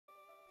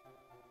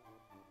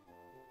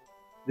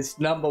This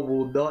number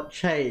will not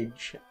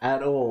change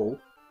at all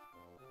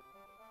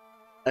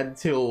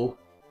until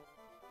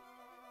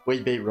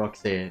we beat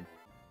Roxanne.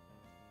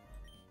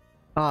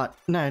 No,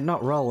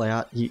 not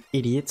rollout, you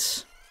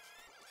idiots.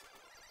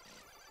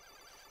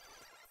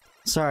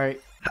 Sorry,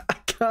 I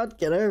can't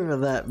get over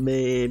that,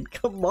 man.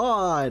 Come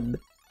on.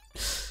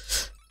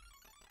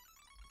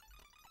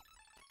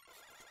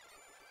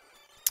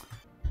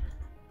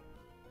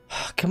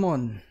 Come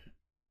on.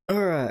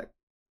 Alright.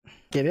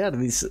 Get out of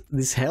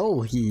this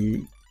hell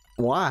here.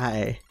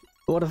 Why?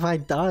 What have I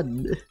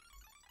done?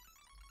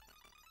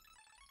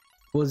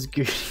 Was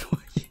good.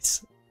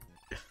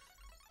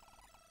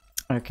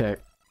 Okay.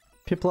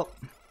 Piplup.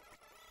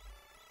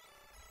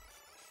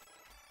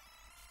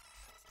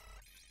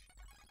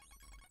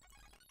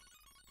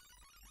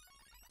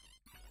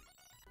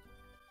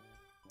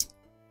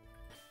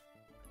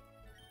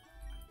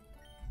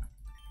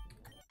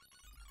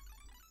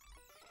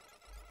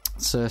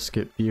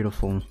 Circuit,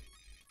 beautiful.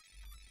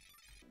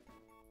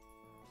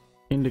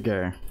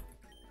 Indigo.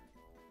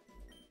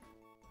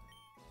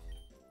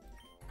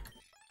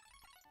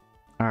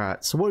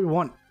 Alright, so what we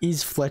want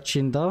is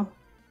Fletchinder.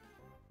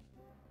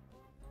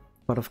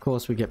 But of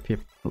course we get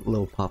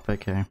Lil Pup,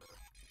 okay.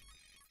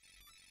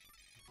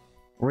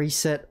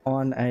 Reset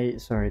on a...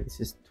 Sorry, this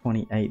is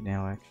 28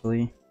 now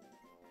actually.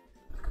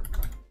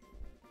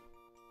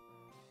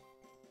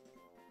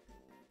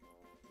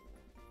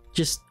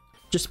 Just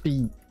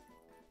be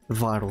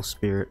Vital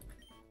Spirit.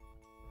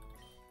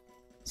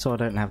 So I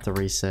don't have to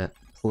reset,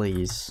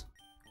 please.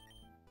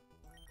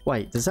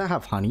 Wait, does that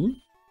have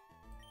honey?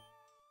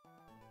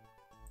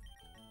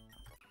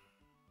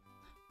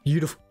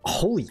 Beautiful.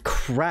 Holy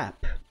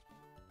crap.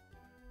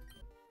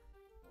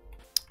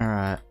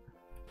 Alright.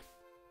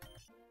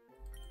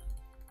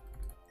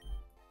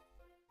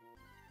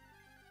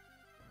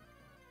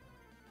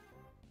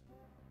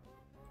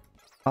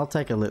 I'll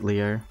take a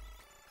Litleo.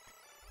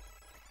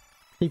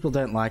 People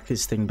don't like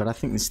this thing, but I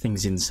think this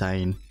thing's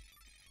insane.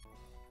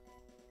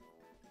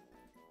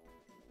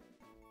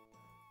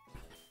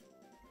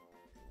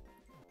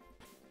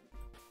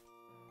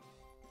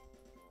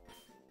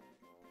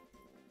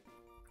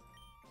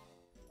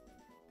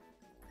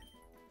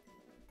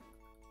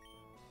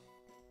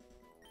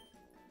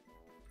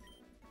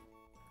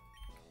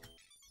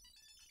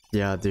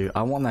 Yeah, dude,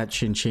 I want that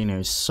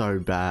Chinchino so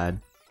bad.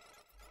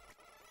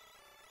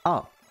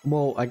 Oh,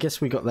 well, I guess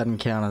we got that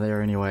encounter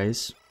there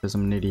anyways, because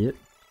I'm an idiot.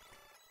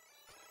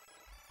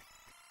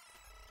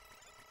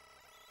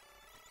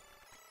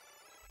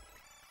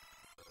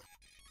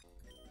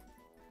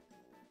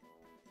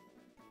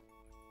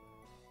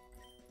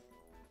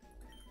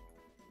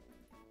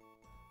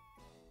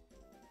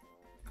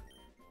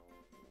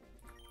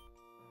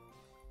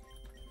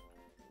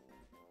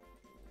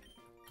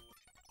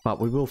 But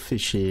we will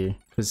fish here,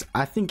 because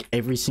I think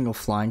every single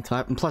flying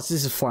type, and plus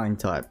this is flying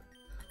type.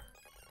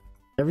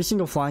 Every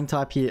single flying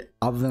type here,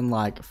 other than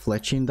like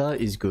Fletchinder,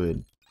 is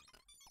good.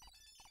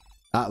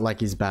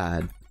 Like is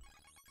bad.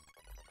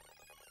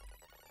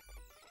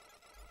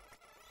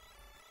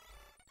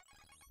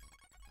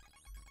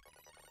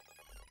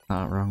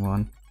 Wrong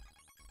one.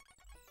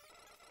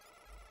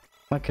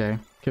 Okay,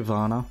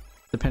 Kavana.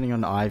 Depending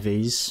on the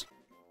IVs.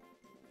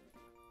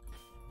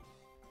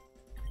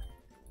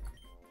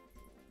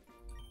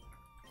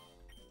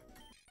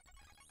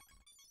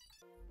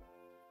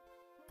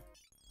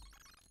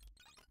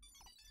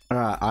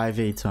 Alright,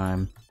 IV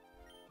time.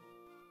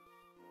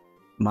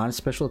 Minus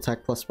special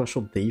attack plus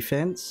special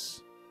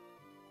defense.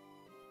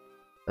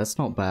 That's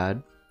not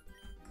bad.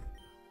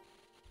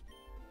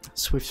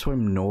 Swift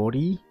Swim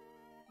naughty.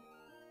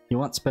 You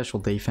want special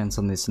defense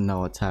on this and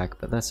no attack,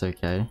 but that's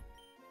okay.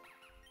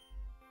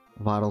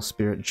 Vital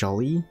Spirit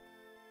jolly.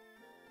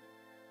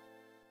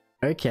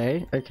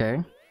 Okay,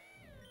 okay.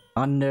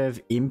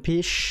 Unnerve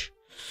impish.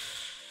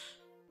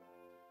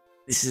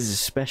 This is a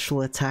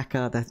special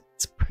attacker,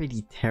 that's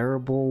pretty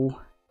terrible.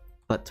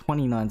 But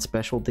 29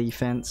 special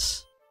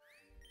defense.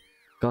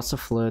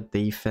 Gossifleur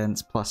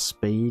defense plus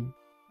speed.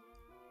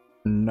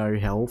 No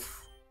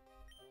health.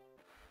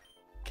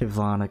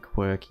 Kavana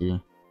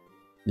quirky.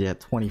 Yeah,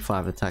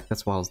 25 attack,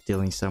 that's why I was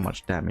dealing so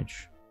much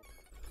damage.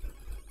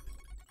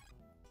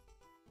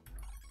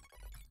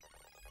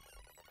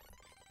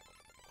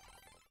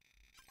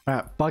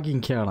 Alright, bug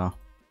encounter.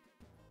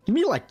 Give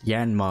me like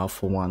Yanma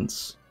for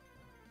once.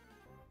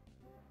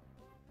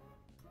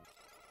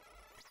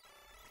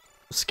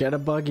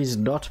 Scatterbug is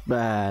not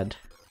bad.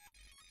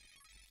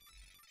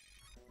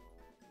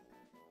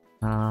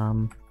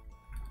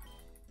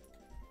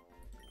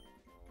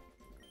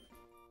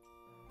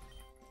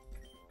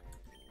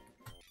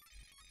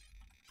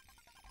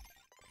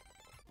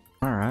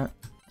 Alright.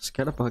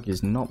 Scatterbug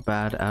is not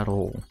bad at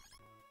all.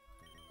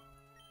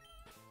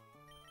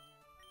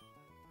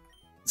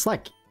 It's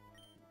like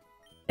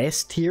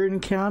S tier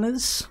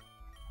encounters.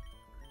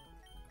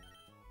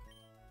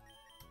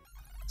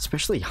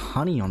 Especially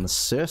honey on the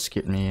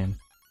Surskit, man.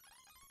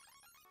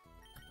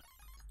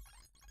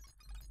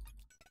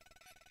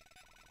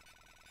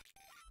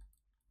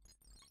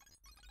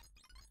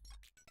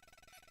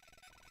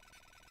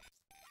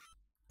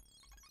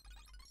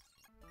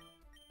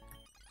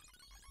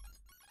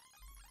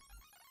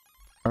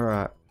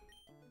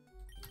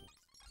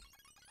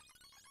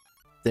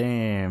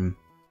 Damn.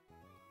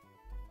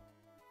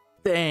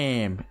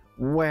 Damn.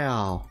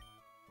 Wow.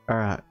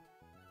 Alright.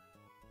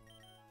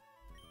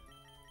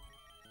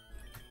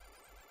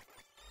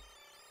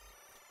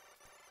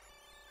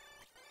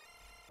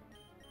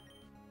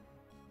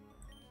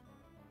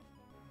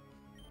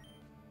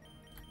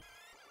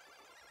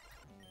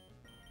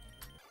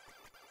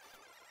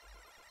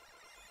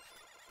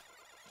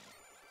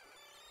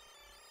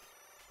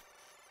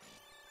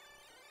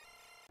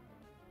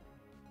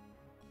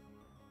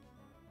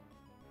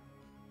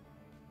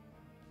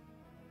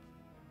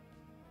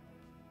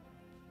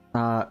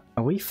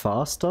 Are we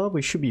faster?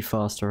 We should be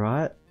faster,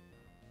 right?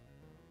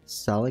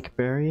 Salic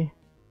berry.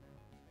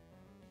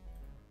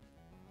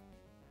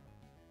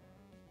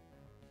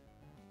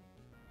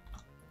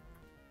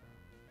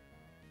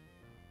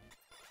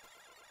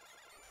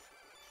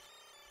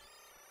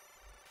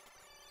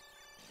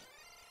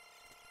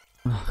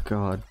 Oh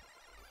god.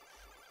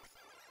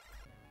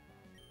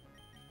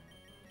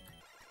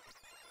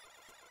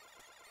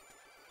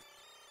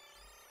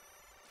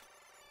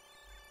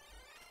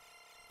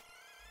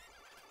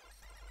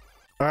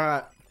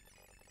 Alright.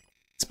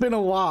 It's been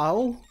a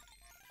while.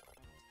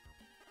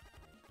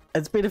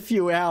 It's been a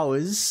few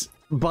hours,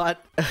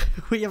 but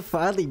we are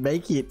finally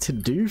making it to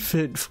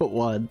Dooford for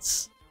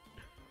once.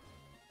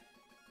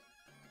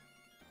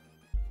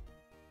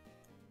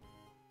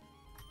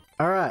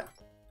 Alright.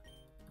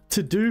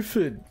 To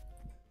Dooford.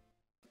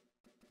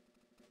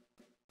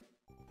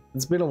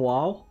 It's been a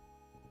while.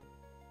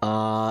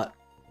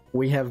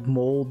 We have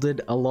molded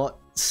a lot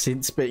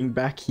since being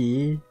back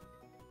here.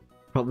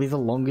 Probably the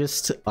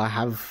longest I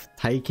have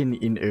taken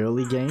in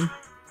early game.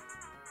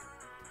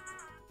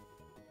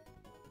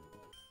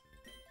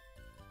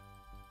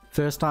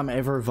 First time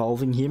ever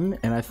evolving him,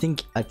 and I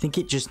think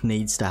it just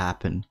needs to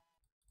happen.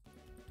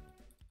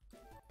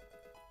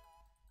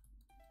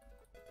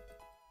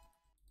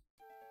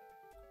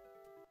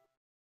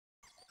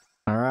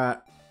 Alright.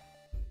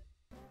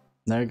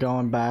 No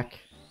going back.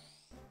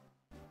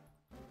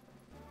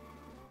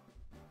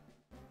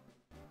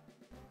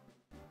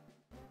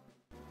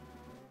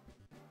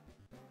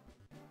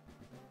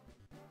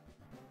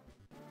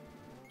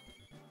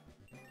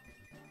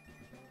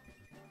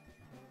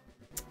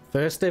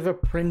 First ever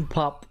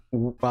Prinplup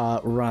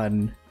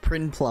run.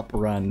 Prinplup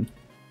run.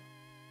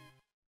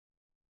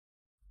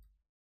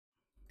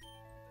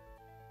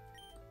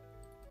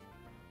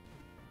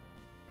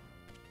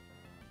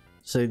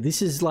 So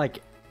this is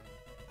like,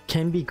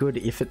 can be good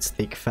if it's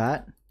thick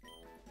fat.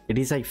 It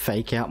is a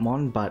fake out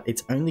mon, but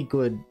it's only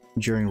good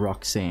during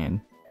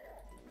Roxanne.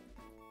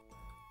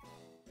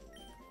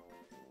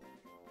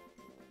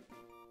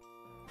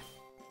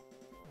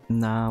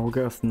 Nah, we'll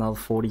go with another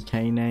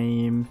 40k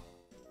name.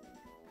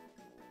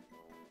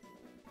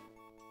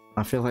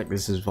 I feel like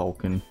this is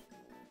Vulcan.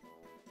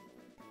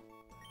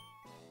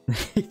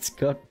 It's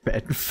got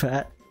bed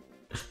fat.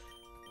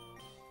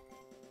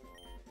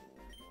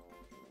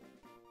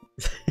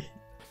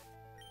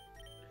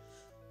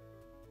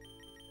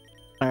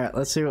 Alright,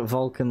 let's see what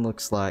Vulcan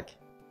looks like.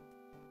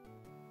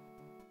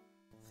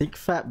 Thick,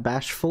 fat,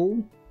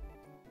 bashful?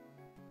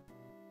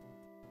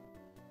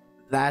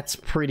 That's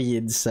pretty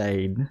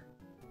insane.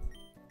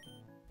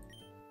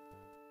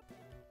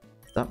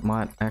 That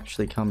might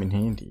actually come in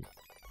handy.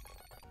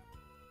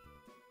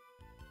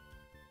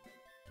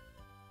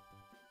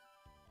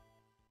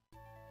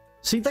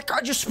 See, that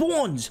guy just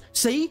spawns!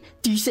 See?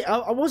 Do you see?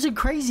 I wasn't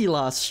crazy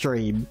last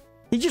stream.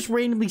 He just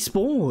randomly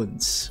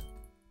spawns.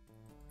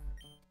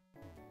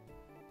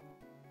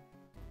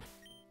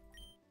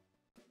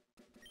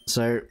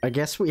 So, I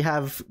guess we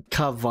have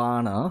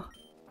Kavana.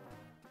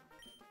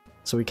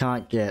 So we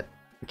can't get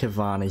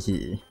Kavana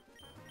here.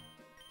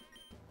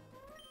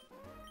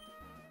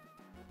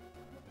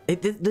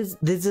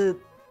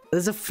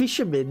 There's a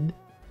fisherman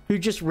who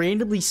just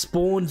randomly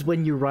spawns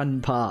when you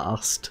run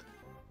past.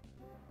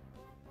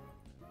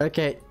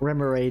 Okay,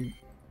 Remoraid.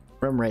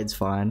 Remoraid's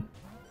fine.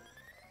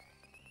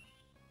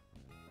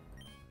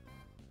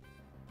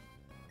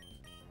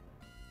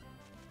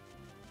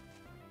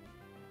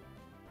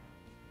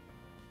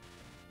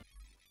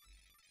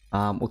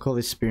 We'll call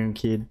this Spoon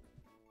Kid.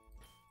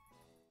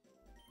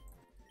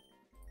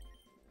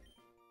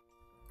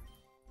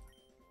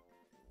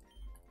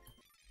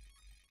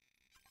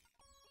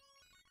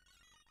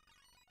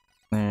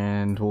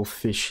 And we'll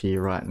fish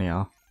here right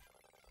now.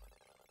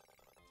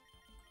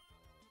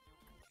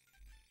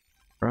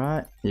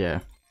 Right? Yeah.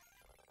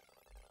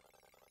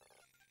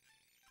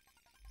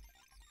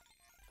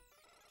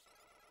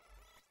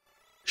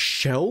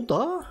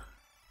 Shelter?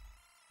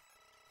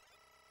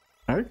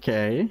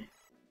 Okay.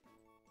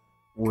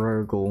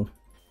 Rogel.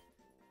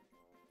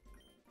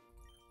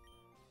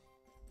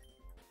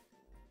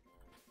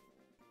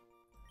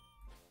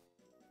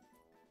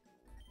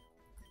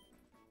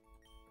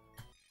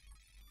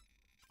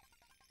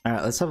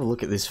 Alright, let's have a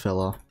look at this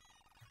fella.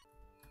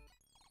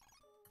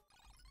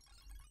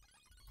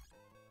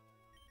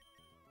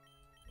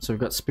 So we've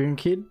got Spoon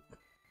Kid,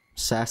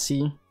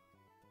 Sassy.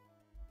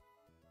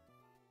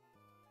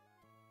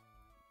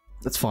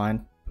 That's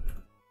fine.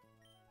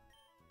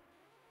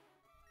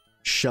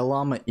 Shell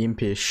Armor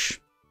Impish.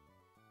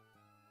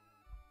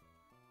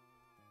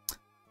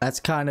 That's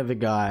kind of a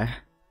guy.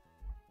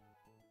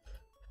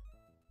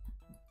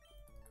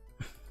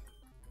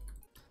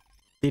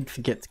 Did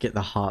forget to get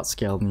the heart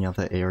scale in the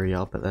other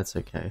area, but that's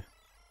okay.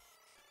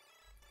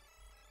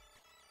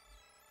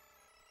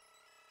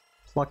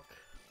 Pluck.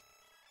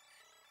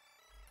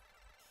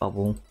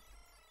 Bubble.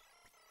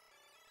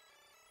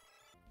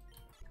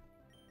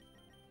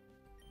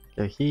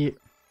 Go here.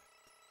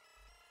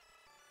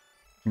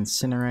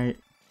 Incinerate.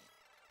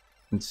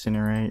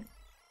 Incinerate.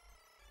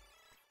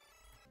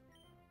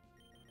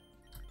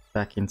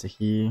 Back into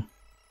here.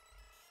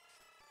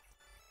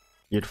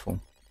 Beautiful.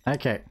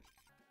 Okay.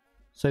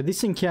 So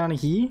this encounter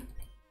here,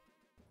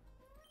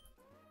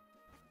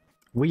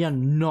 we are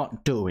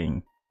not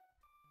doing.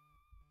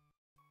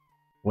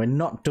 We're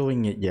not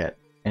doing it yet.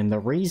 And the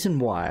reason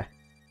why...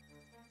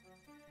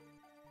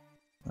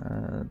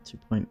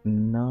 2.9,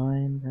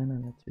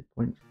 no,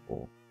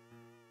 2.4.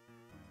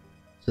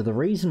 So the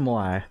reason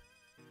why...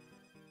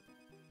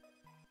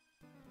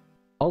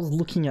 I was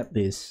looking at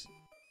this,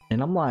 and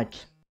I'm like...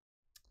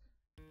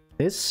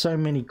 There's so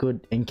many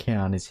good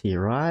encounters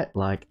here, right?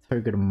 Like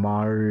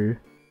Togedemaru,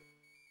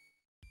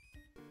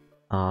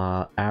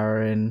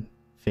 Aaron,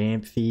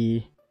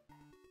 Famfi,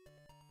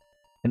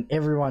 and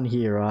everyone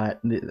here, right?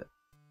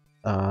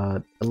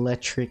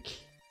 Electric,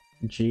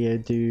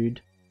 Geodude,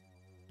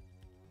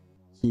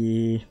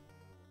 here,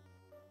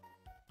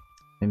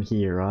 and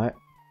here, right?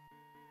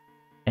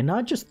 And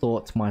I just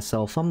thought to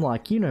myself, I'm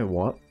like, you know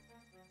what?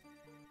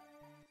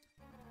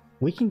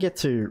 We can get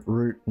to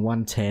Route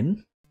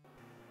 110.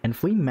 And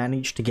if we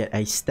manage to get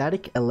a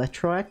static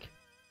Electrike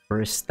or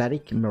a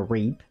static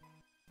Mareep,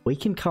 we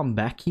can come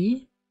back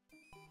here,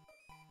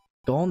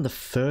 go on the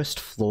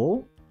first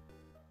floor,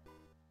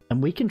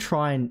 and we can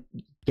try and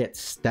get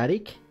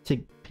static to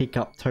pick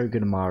up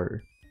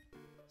Togedemaru.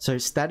 So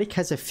static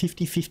has a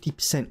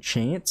 50-50%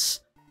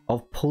 chance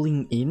of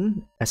pulling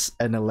in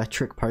an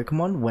electric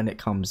Pokemon when it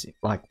comes,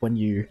 like when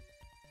you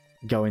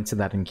go into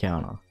that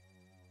encounter.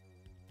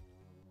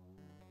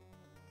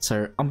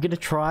 So I'm gonna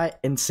try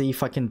and see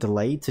if I can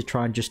delay to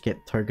try and just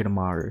get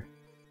Togedemaru.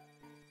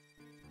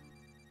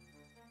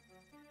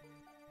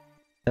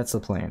 That's the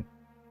plan.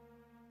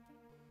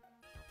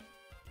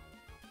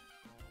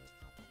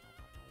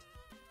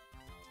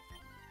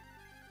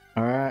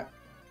 Alright.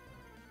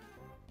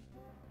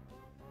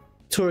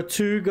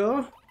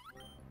 Tortuga.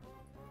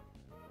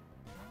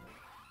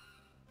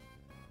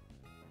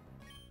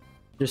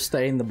 Just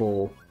stay in the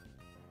ball.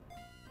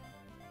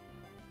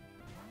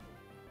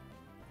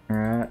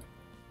 Alright.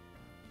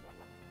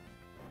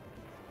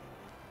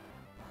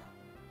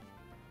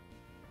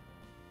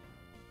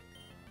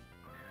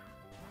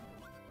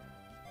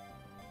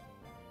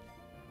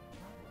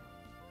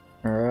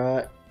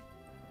 Alright.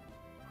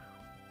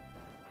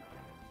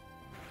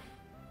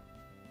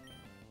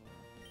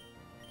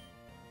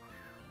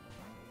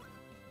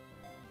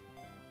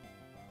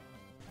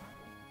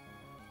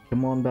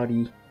 Come on,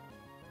 buddy.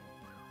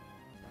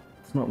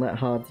 It's not that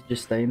hard to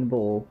just stay in the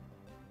ball.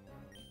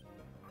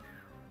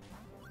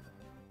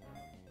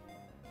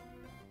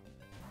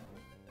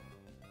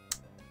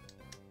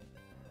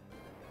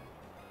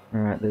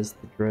 Alright, there's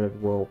the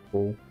dreaded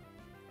Whirlpool.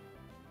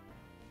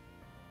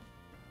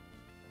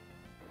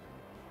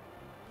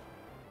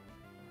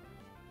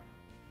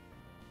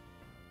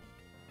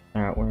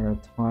 Alright, we're on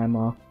a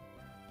timer.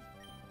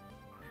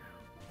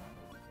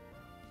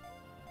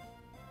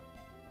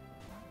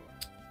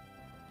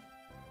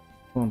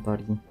 Come on,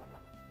 buddy.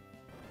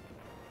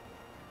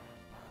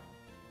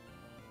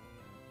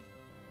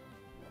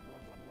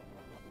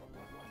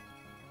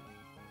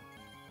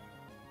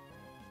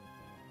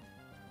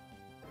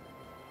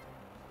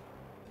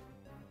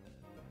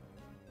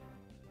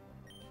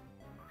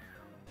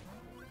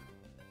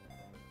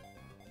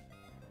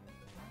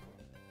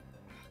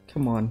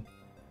 Come on.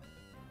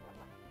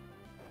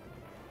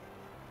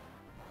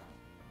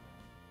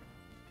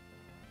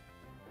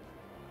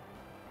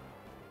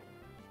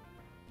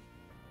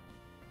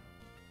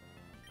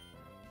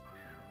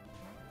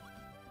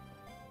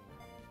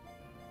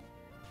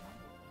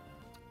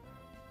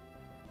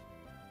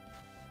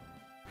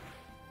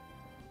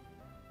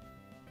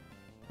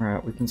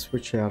 Alright, we can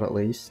switch out at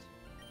least.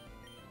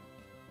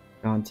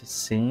 Going to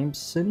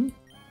Samson.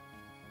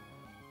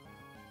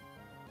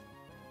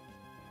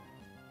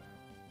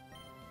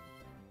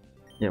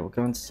 Yeah, we'll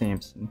go on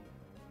Samson.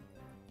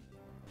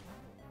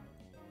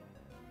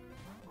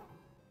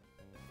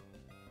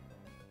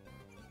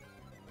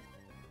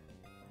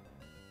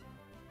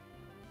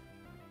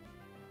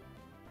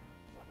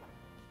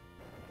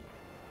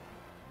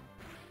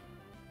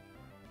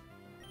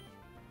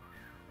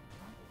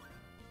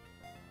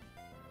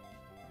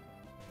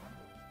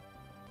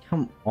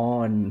 Come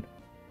on.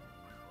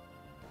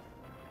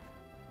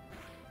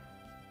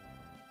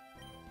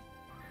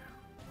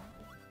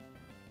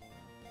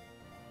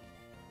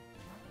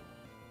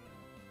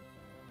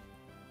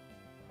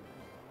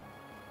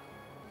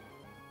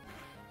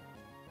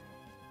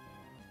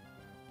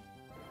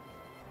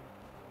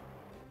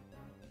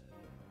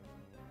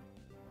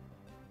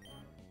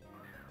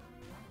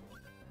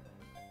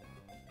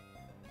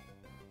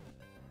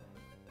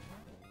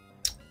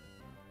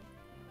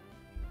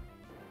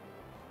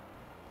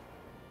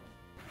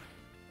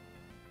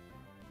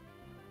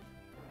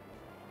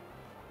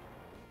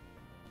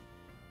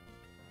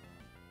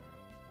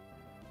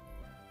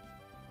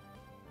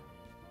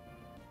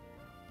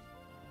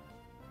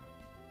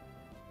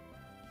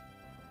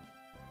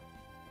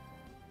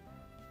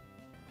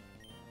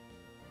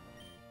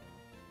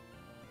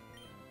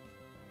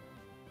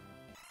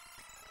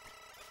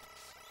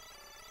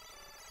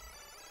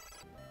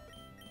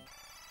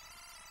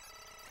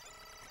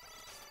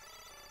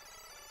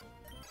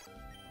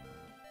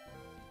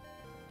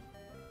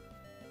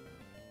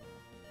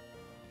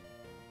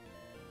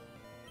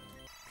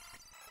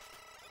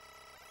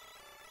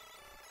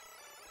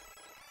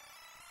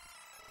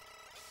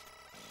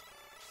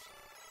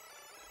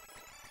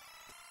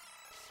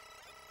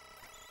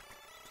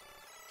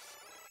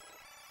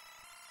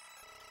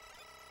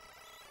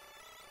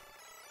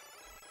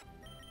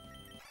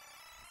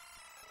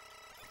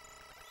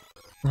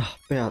 Oh,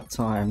 about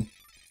time.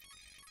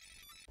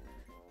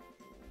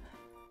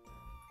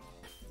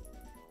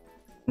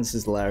 This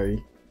is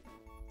Larry.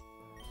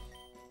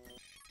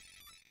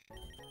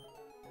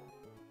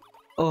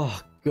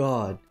 Oh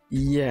god,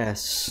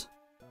 yes.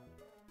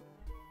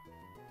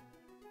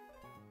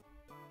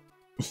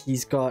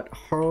 He's got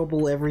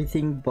horrible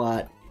everything,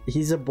 but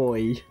he's a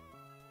boy.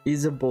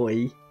 He's a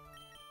boy.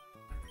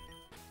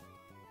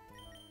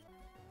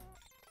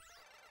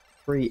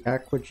 3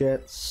 aqua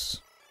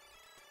jets.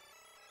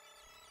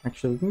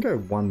 Actually, we can go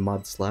 1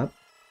 mud slap.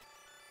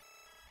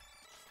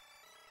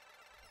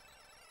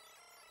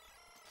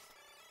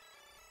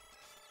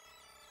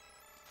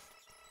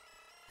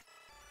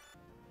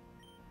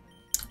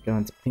 Go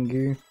into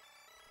Pingu.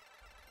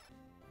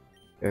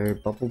 Go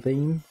Bubble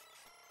Beam.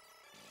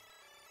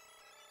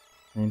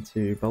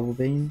 Into Bubble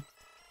Beam.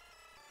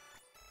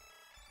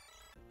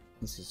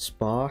 This is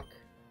Spark.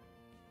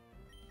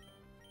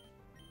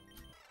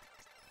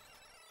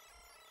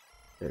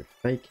 Go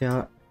Fake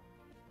Out.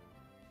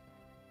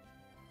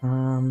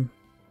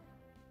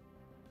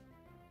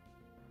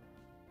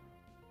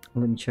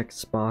 Let me check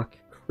Spark.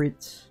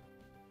 Crit.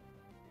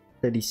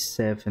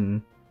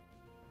 37.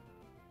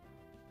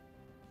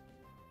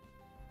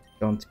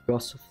 Go into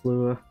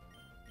Gossifleur.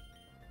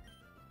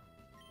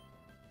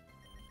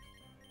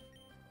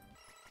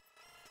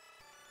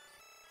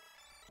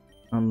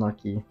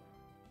 Unlucky.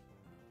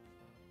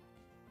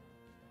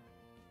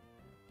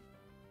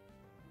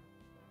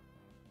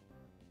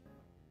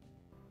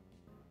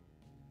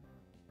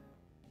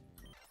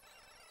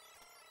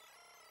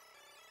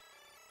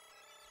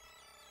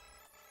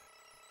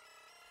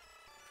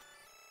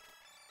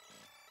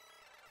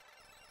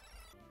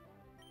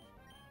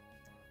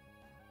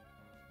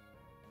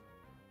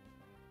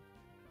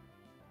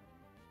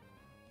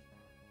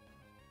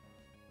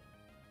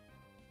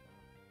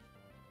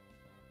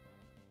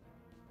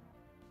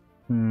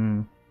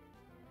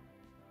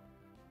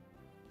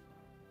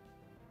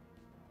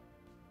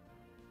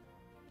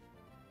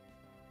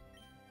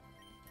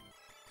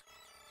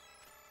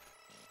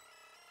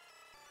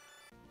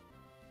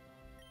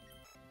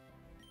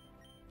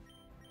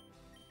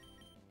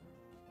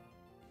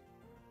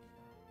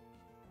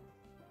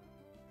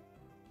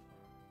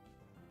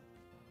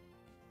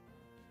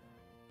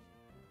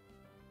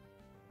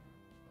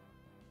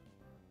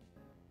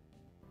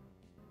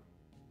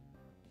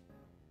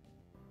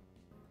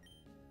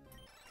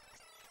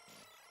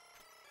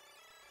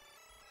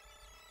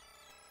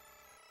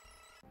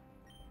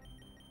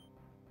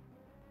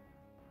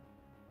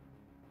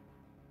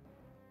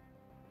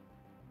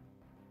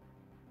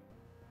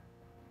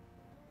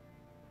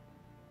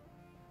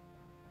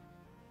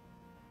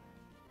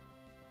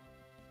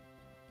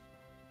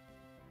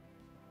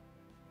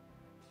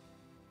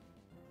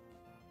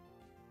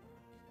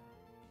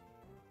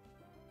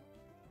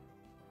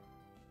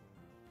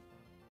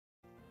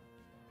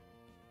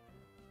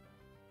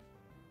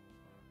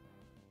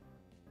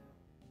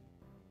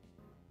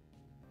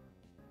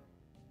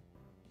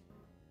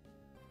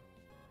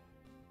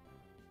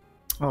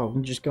 Oh, we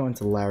can just go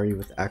into Larry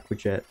with Aqua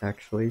Jet,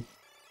 actually.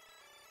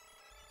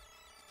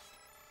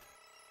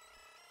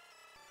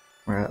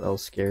 Alright, that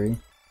was scary.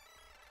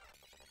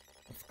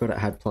 I forgot it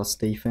had plus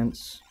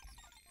defense.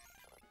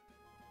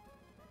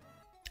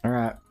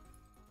 Alright.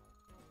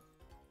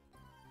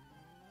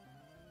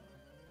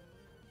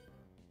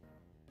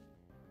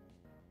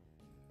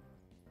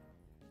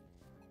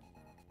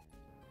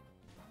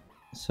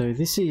 So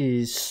this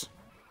is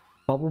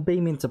Bubble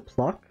Beam into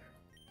Pluck.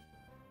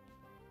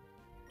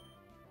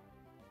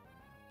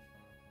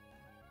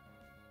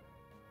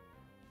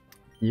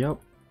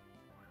 Yep.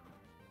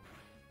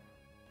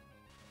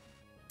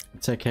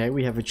 It's okay,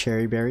 we have a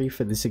Cherry Berry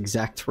for this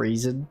exact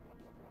reason.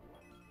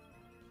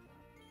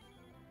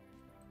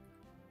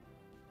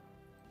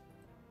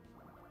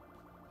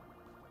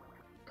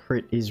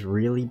 Crit is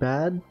really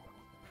bad.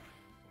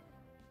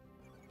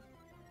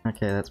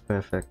 Okay, that's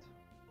perfect.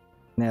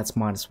 Now it's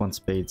 -1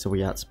 speed, so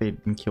we outspeed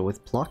and kill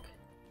with Pluck.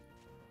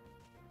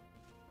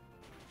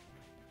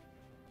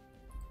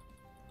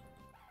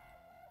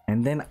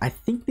 And then I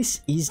think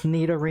this is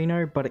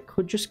Nidorino, but it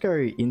could just go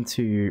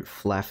into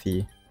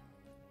Flaffy.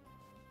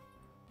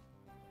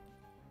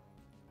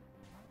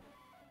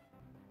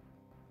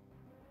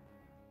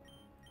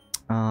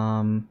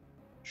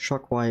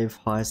 Shockwave,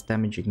 highest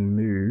damaging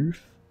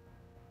move.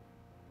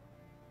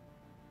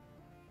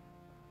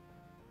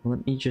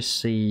 Let me just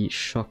see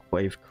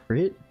Shockwave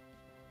crit.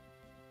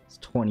 It's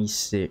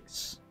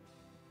 26.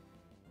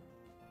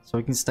 So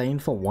we can stay in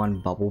for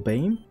 1 Bubble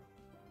Beam.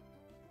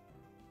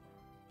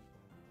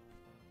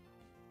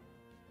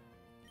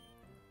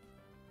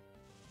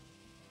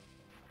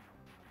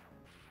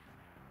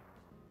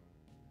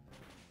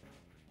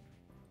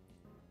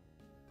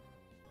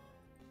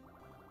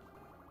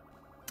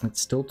 It's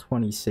still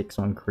 26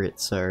 on crit,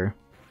 so...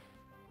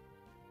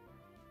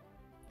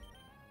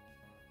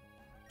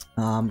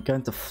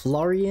 going to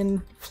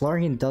Florian.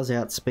 Florian does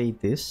outspeed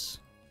this.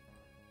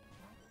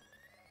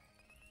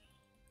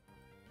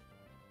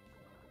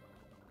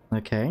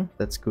 Okay,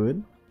 that's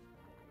good.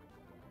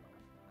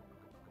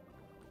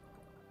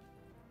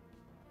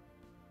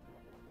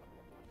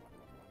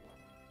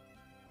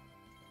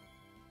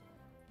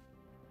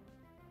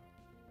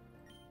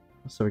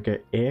 So we go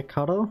air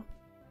cutter.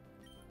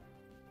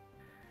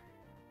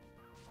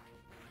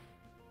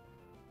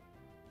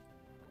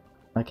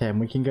 Okay, and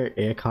we can go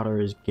air cutter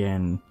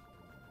again.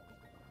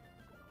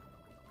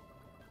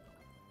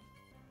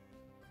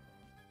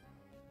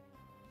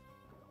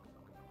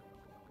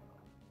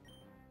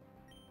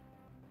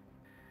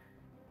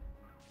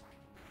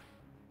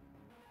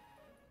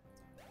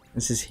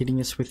 This is hitting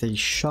us with a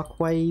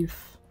shockwave.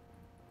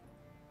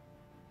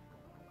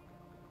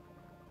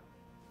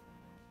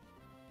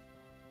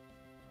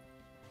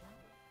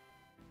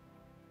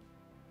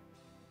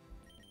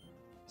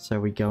 So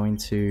we go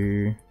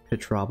into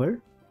Petrabo.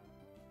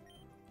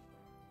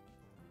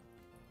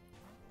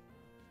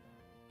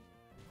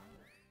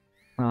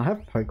 Oh, I have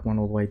Pokemon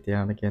all the way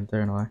down again,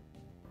 don't I?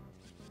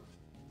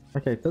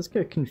 Okay, it does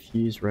go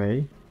Confuse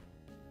Ray.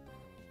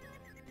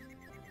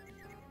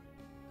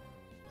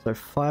 So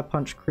Fire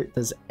Punch crit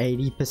does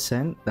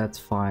 80%. That's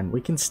fine. We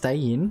can stay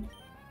in.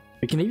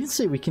 We can even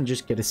see we can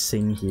just get a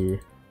Sing here.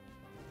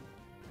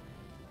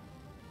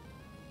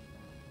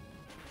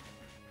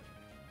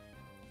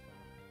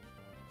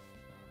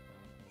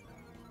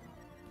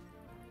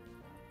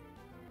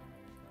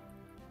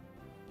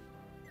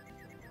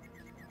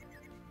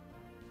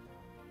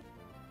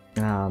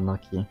 Ah,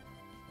 unlucky.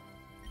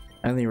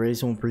 Only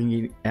reason we'll bring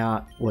it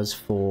out was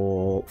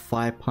for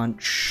Fire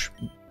Punch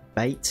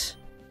bait.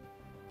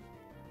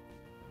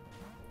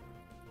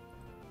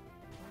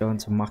 Go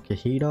into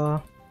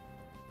Makahita.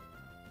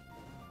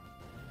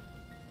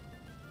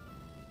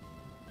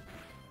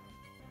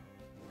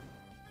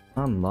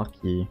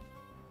 Unlucky.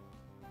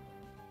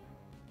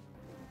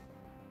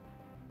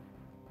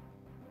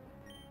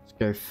 Let's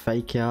go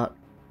Fake Out.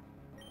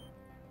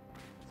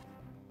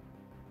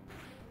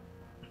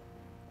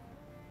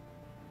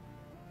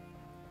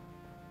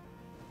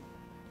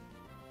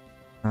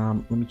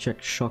 Let me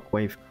check.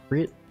 Shockwave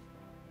crit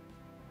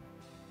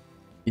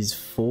is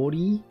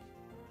 40.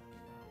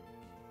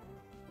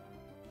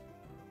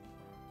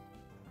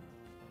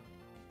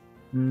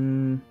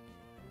 And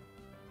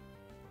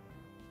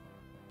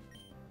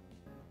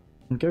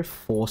go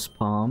Force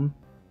Palm.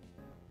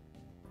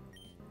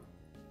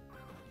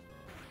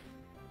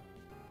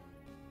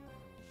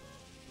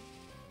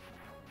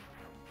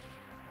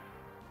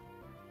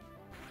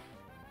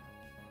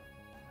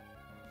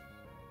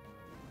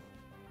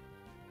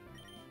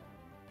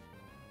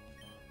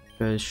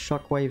 Go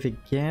Shockwave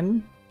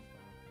again.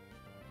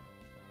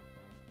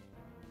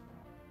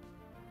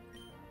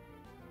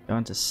 Go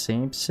into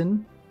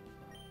Samson.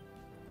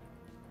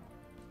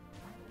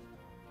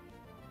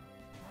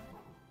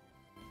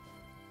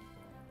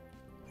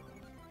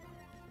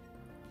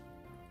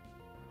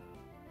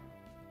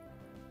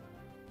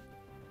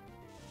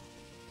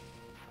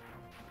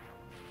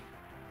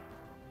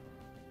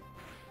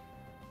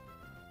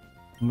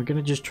 And we're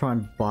gonna just try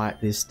and bite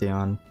this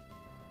down.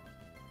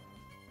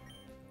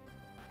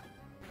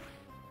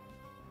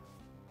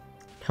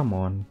 Come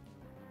on.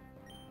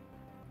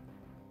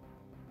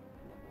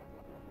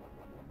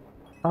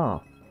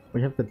 Oh,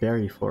 we have the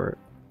berry for it.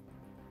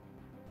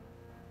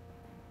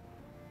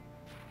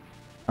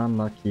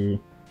 Unlucky.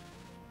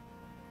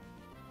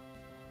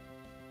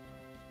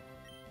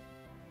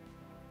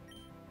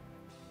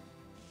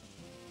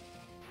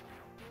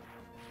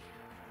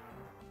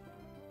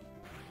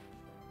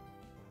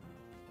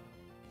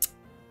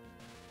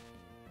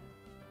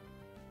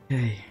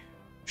 Okay.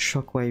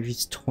 Shockwave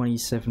is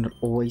 27, it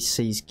always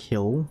sees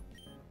kill.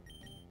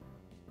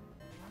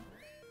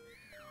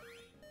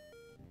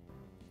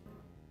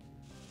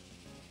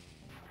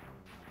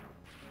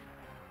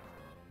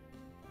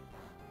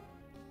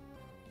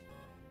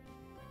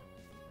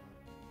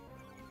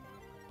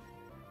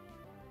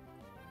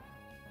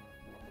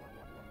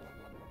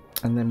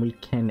 And then we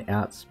can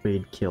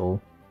outspeed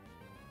kill.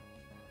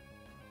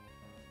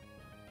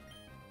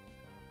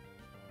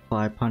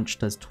 Fire Punch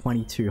does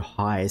 22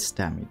 highest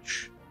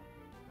damage.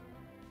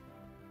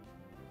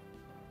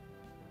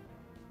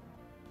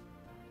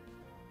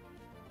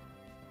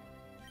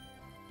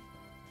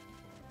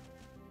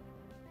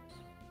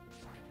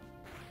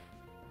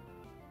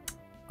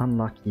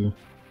 Unlucky.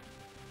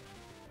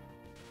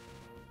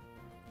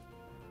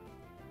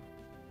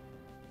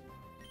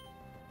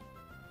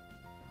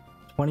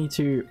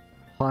 $22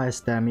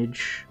 highest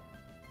damage.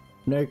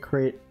 No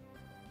crit.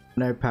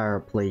 No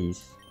para,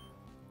 please.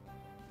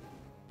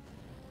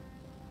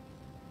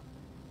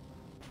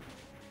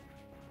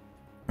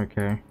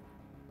 Okay.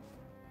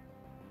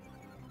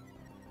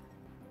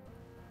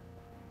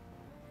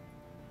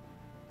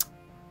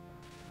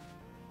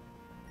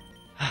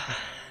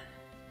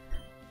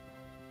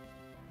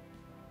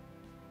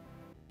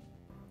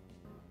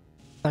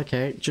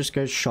 Okay, just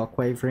go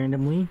Shockwave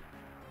randomly.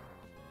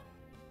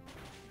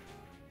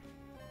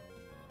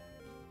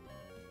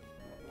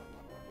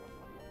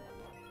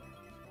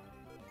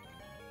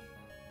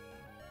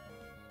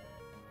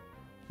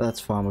 That's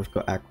fine, we've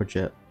got Aqua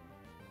Jet.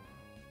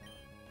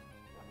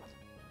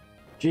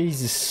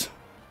 Jesus.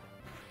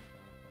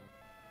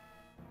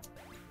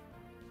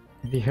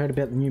 Have you heard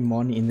about the new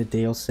mon in the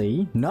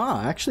DLC? No,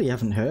 I actually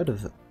haven't heard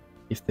of it.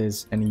 if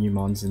there's any new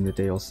mons in the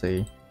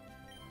DLC.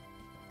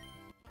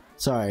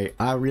 Sorry,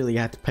 I really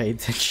had to pay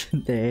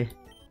attention there.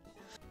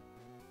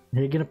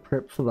 Are you gonna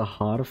prep for the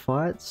harder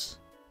fights?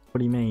 What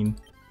do you mean?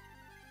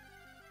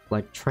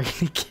 Like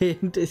training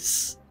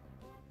Candace?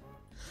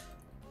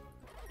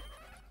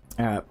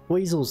 Alright,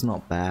 Weasel's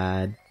not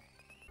bad.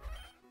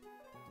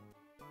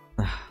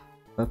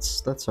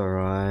 That's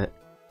alright.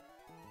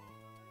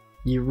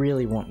 You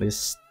really want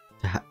this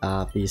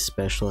to be a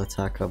special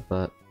attacker,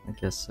 but I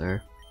guess so.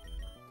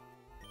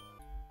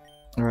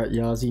 Alright,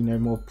 Yazi, no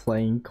more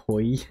playing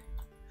coy.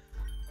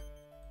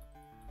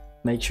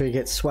 Make sure you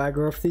get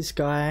swagger off this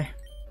guy.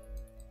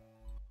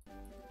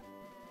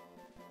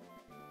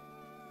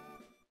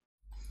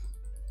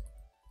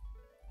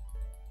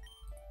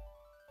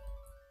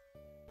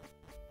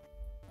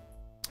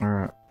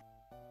 Alright.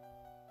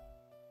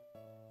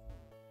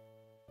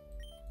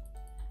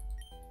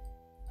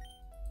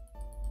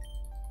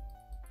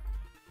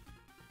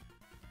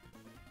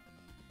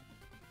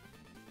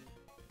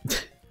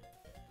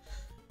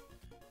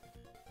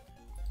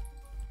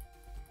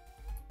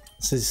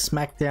 This is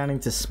Smackdown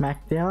into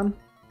Smackdown.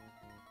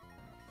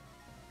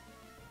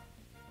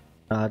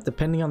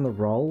 Depending on the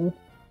roll,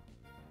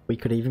 we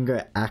could even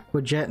go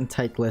Aqua Jet and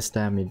take less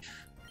damage.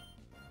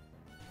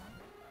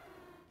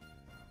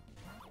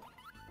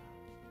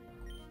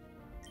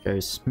 Go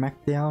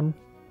Smackdown.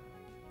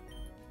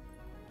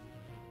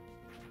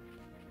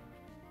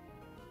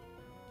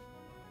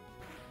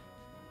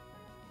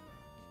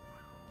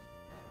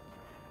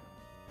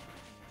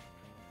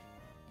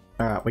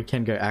 Alright, we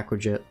can go Aqua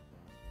Jet.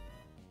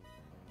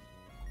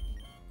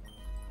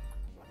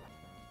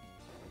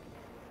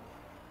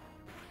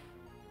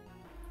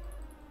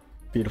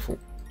 Beautiful.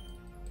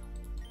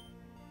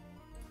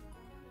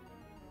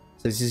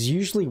 So this is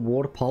usually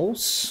Water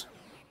Pulse,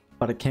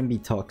 but it can be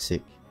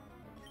toxic.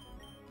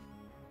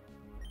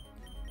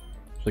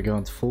 So go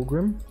into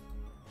Fulgrim.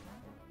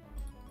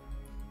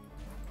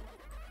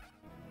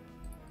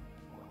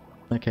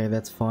 Okay,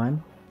 that's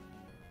fine.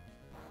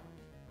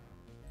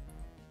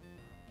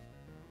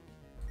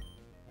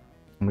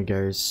 And we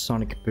go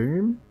Sonic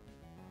Boom.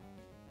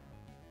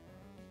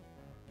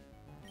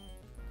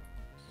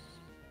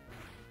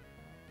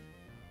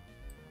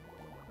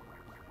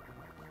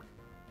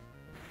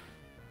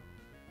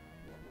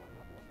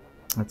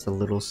 That's a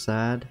little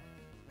sad.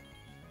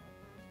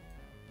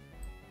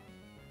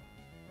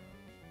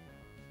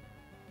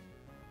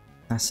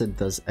 Acid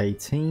does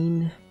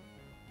 18.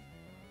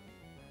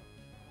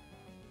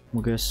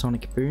 We'll go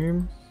Sonic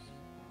Boom.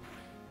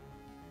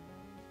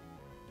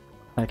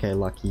 Okay,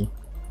 lucky.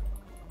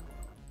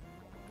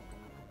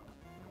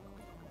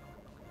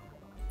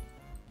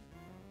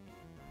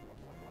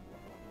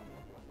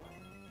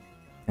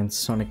 And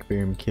Sonic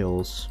Boom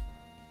kills.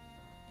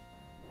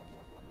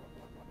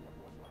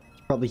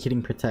 Probably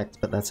hitting Protect,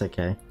 but that's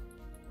okay.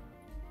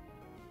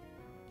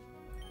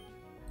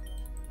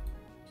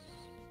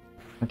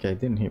 Okay,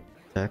 didn't hit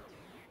Protect.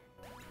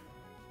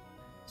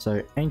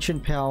 So,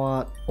 Ancient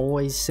Power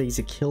always sees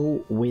a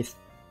kill with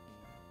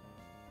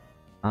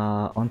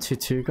on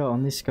Tutuga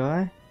on this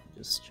guy.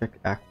 Just check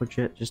Aqua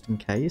Jet just in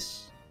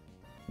case.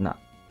 Nah.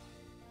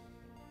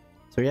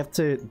 So we have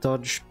to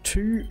dodge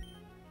two...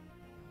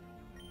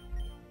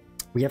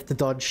 We have to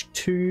dodge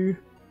two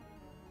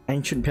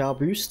Ancient Power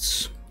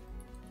boosts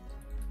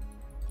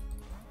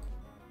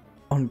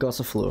on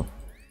Gossifleur.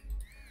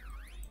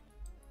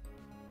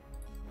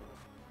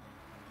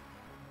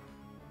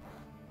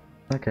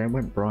 Okay, it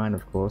went Brian,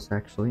 of course,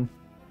 actually.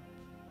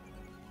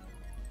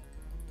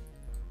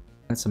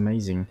 That's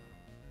amazing.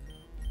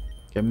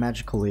 Go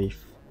Magical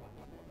Leaf.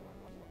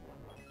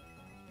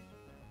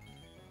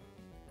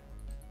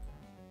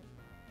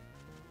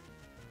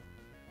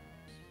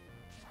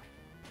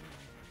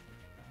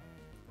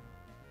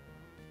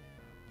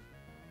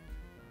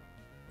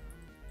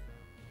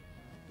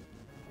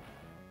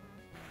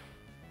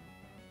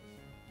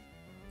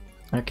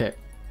 Okay.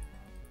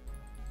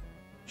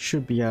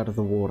 Should be out of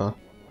the water.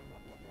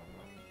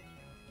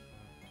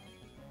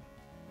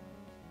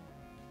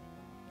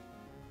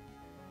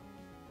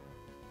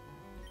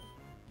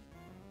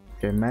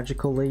 Go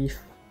Magical Leaf.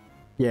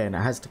 Yeah, and it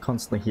has to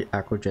constantly hit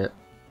Aqua Jet.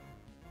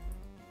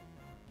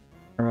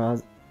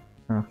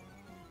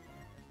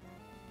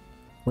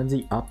 When's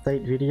the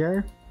update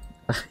video?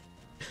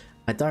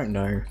 I don't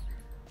know.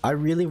 I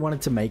really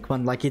wanted to make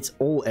one, like it's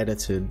all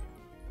edited.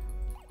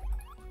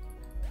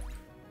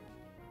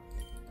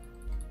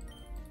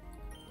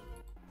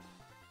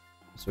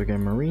 So we go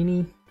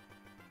Marini.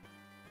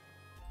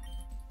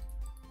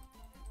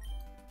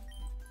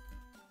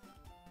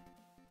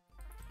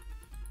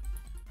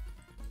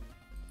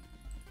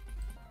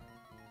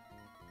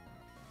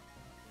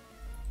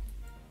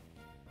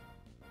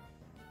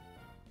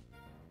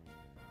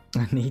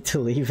 I need to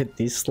leave a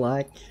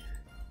dislike.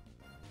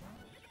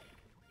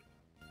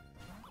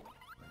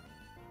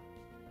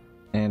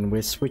 And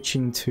we're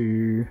switching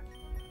to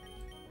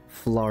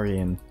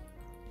Florian.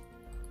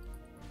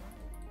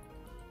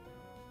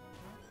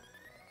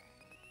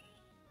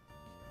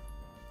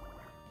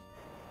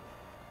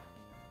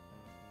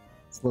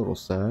 It's a little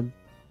sad.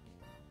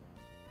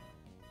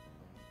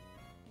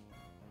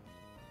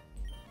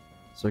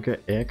 So I go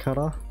air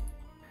cutter.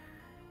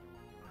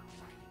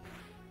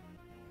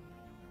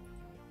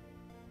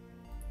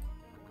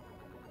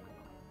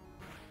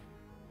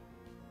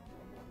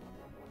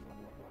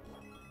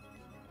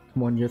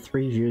 Come on, you're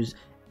 3 views.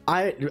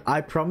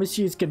 I promise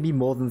you it's gonna be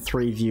more than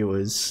 3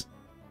 viewers.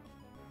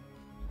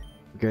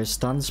 Go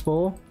stun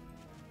spore.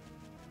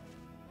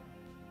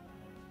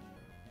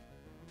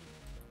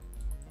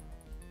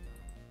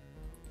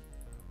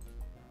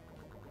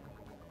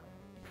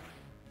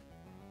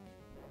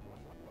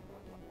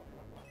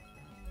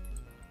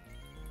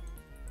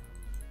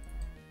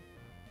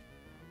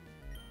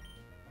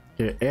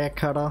 Go air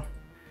cutter.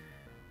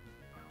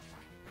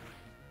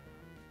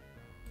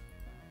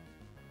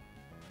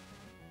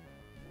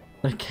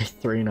 Okay,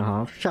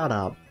 3.5. Shut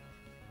up.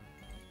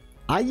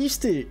 I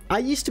used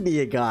to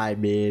be a guy,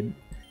 man.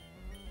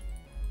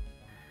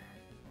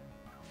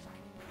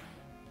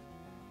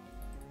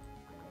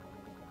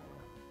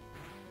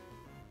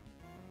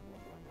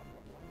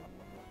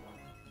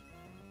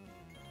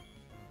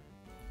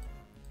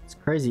 It's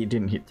crazy it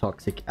didn't hit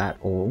toxic at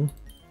all.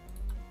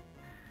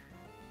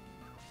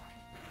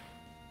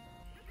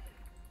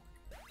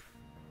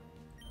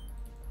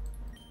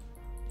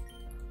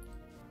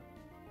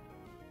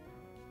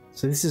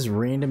 So this is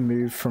random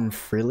move from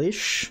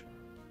Frillish.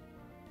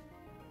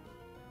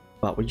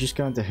 But we're just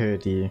going to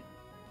herd here.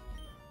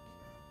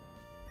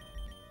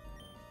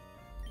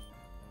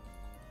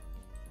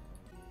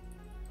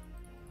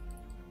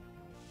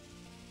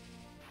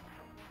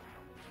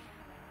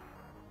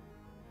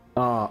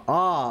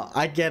 Oh,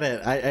 I get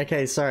it.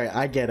 Okay, sorry,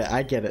 I get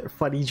it.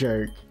 Funny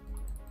joke.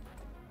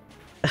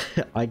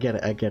 I get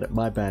it.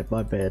 My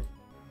bad.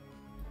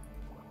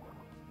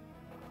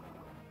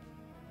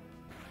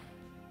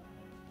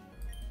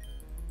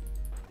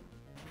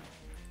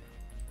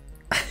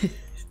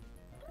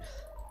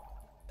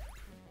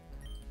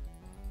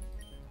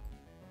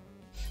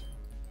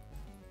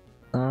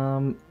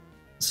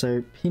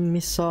 So pin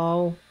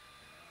missile.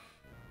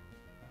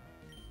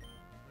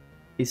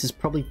 This is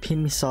probably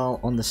pin missile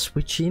on the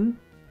switch in.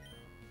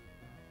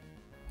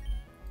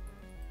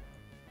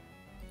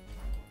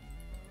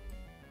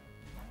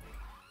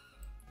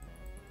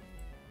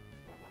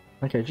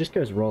 Okay, just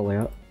goes roll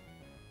out.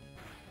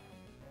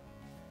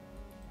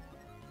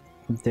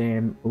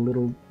 Damn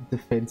little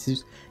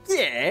defensives.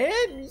 Yeah.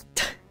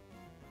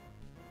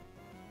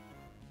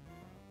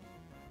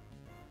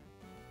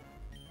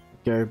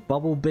 Go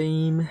bubble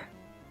beam.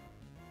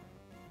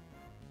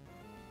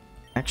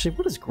 Actually,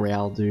 what does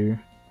growl do?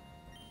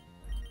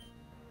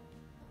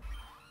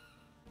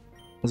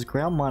 Was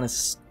growl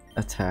minus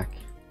attack?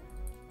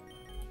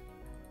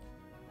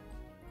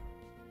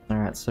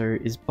 Alright, so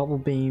is bubble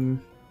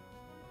beam...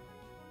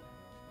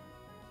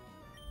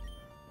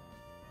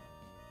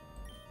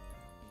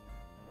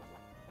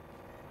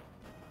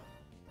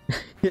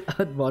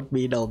 Unmod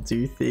mean I'll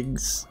do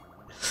things.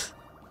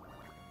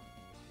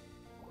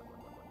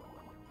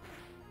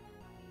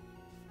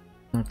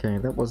 Okay,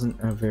 that wasn't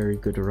a very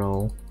good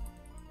roll.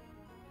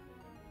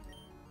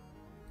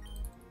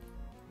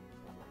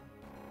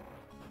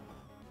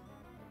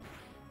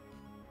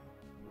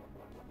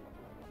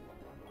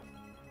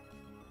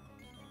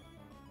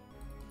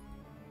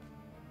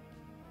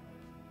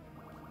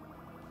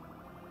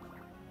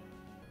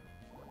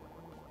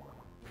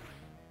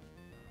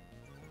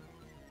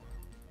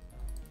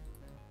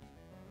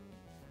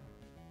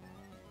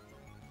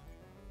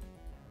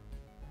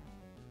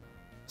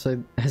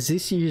 So, has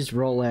this used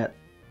rollout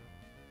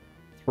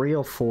 3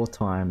 or 4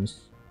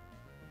 times?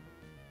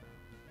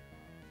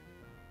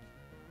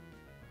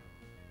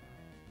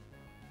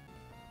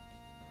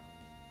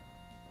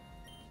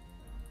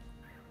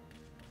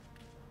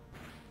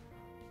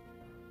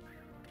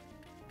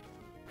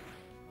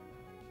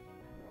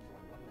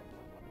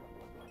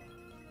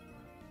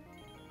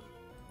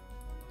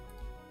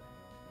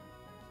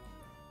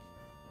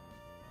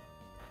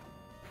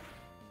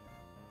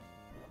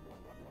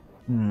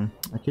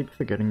 I keep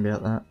forgetting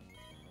about that.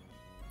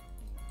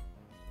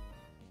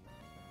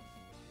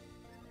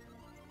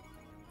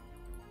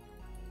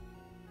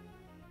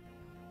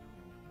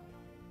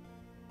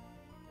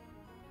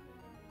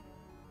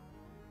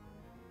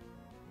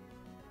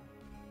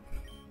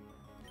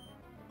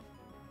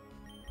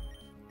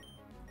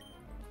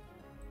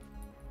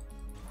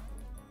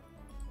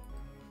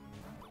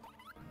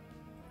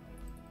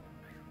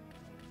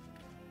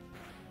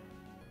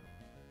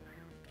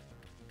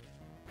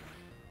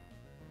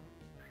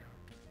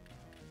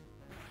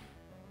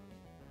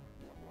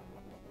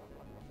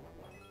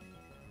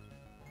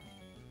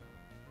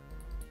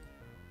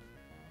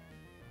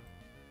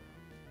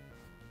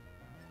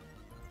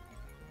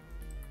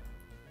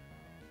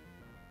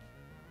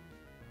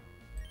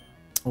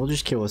 We'll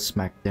just kill a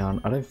smackdown.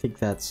 I don't think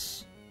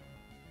that's...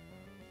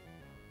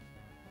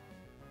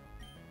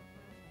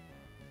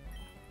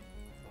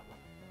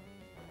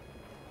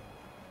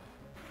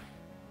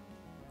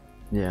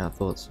 Yeah, I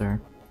thought so.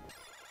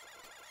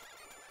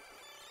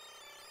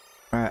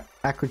 Alright,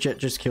 Aquajet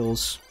just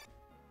kills.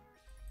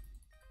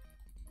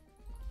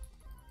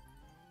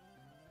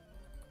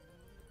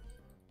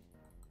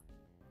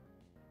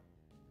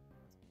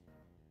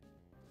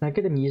 Can I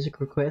get a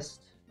music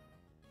request?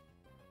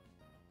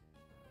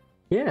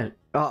 Yeah.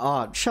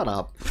 Shut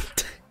up.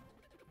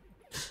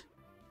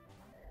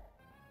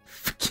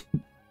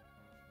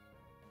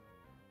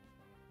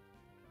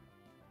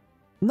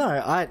 No,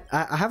 I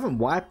haven't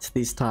wiped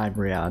this time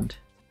round.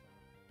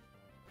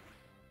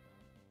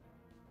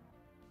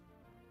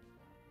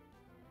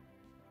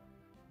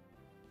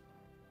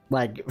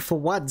 Like, for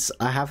once,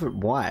 I haven't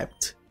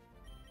wiped.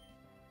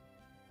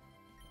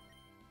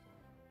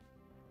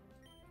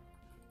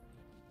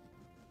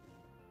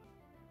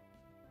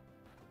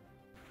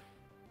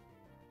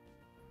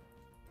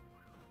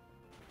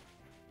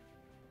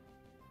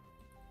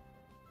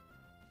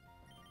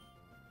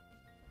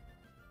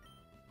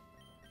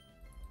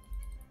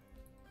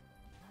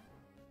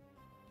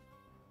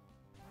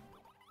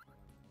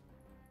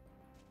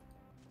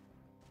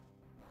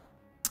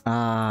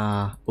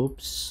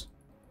 Oops.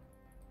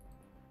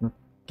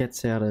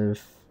 Gets out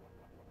of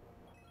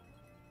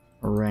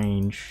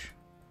range.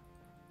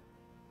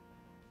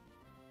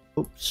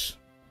 Oops.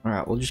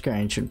 Alright, we'll just go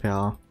Ancient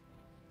Power.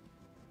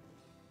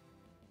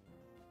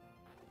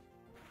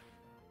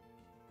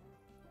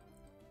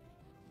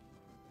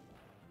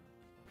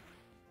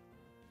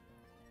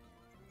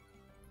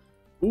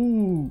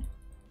 Ooh!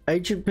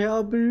 Ancient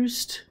Power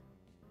boost?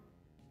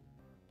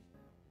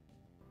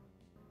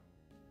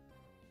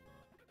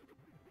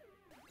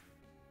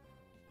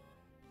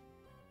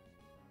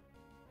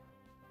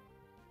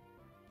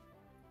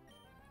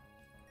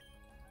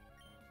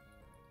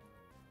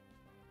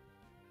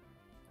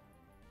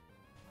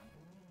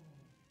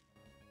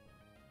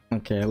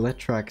 Okay,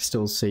 Electrack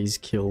still sees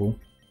kill.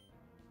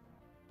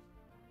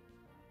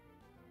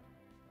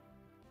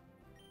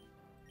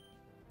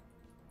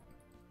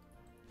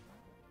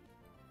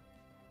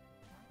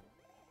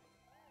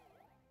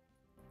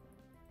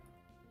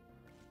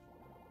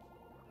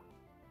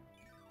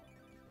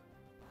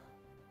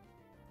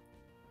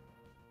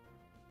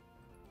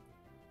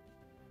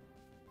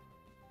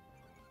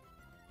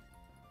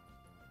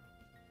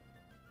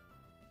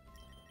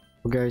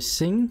 We'll go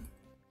Sing.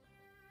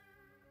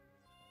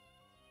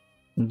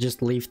 And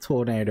just leave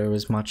Tornado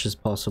as much as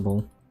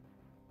possible.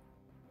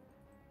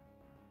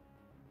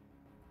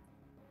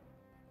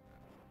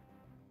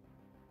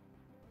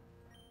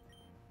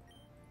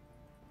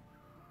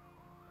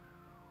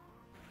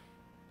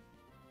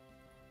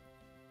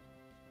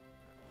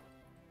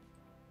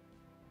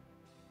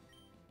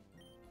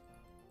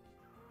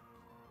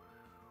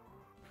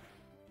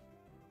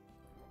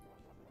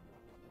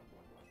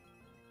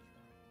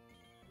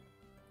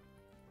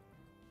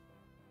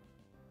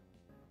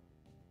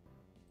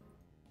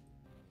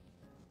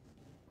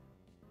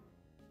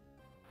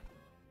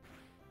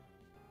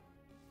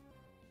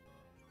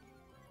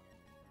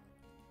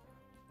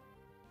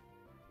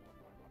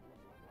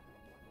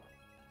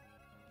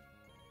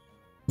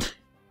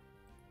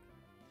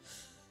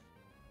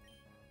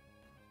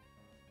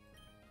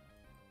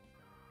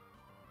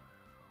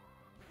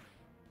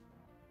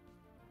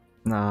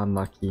 Nah,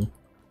 unlucky.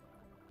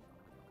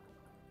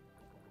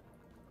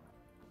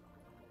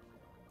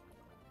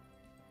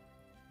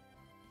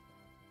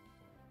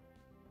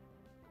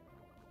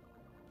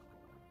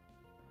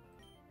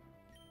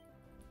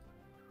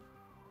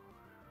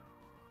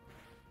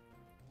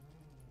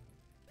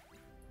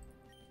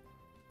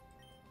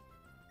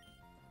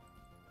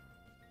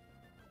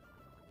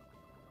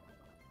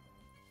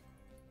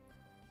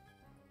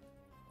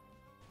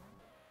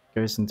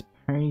 Goes into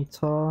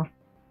Ponyta.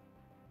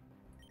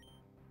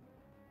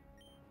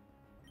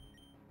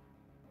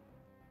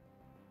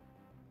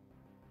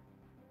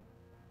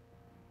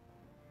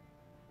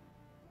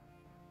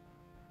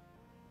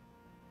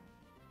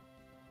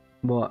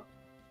 What?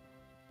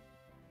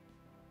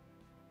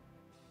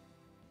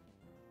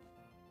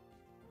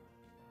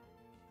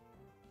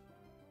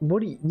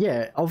 What do you...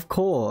 Yeah, of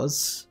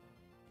course.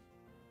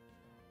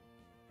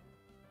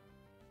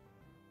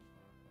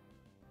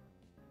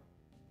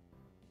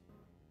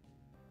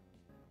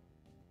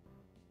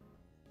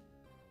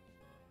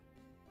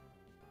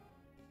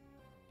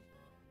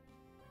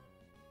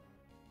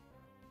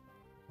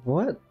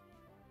 What?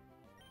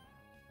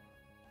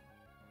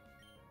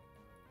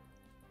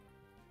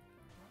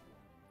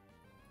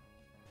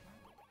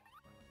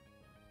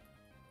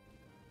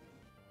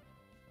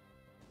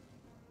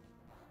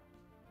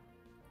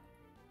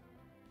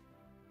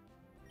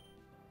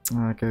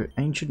 Go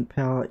Ancient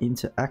Power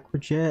into Aqua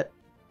Jet.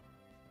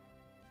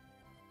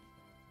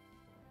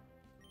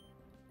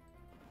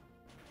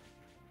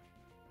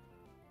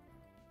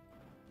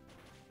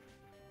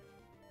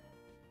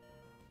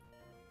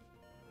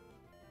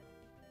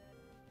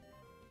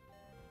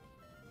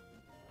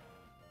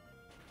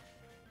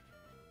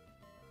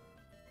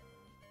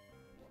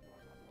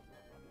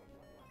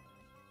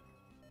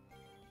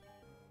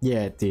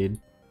 Yeah, it did.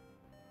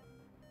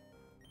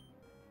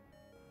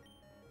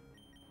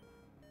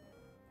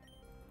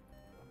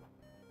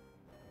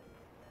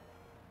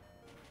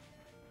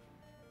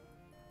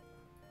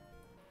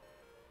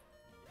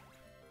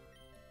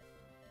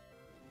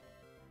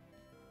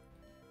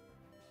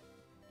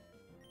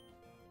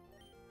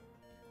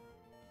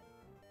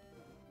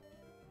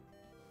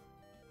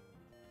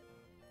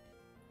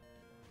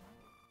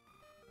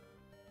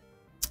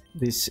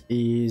 This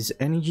is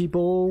Energy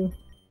Ball.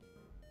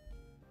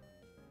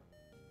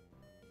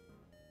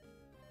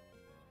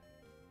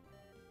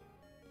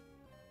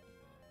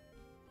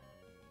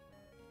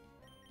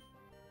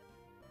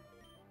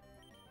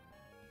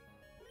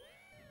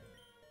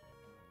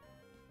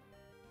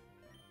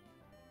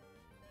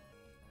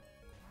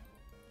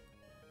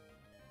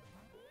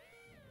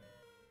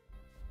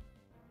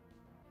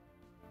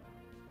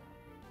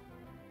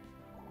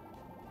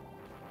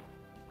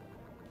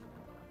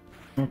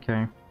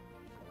 Okay.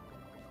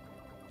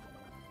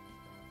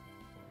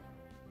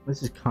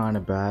 This is kind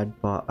of bad,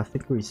 but I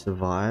think we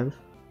survive.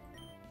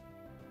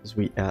 Because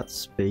we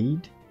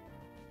outspeed.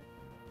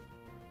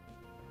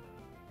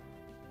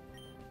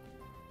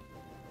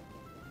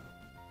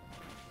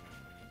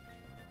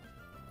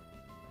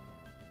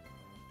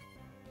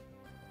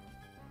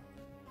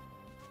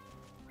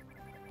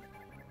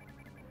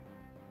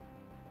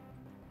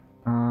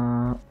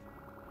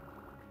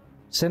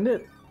 Send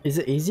it. Is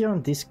it easier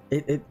on disc?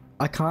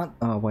 I can't.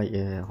 Oh wait,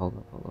 yeah. Hold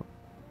up.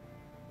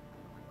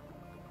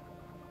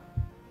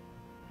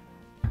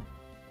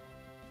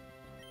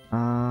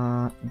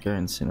 Go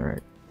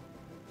incinerate.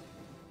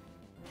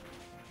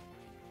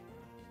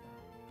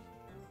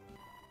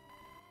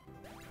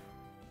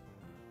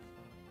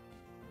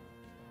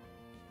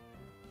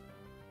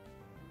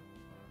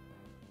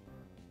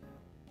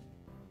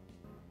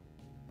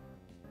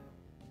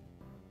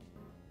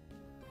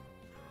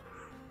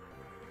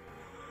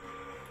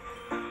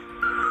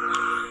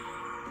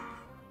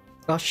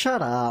 Oh,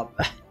 shut up.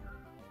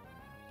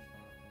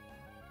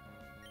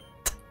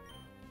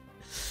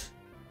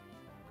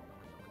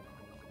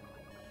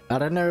 I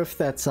don't know if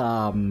that's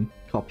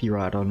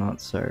copyright or not,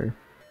 so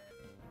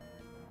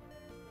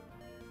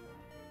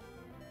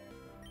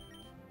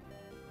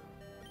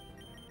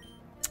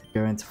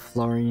go into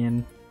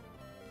Florian.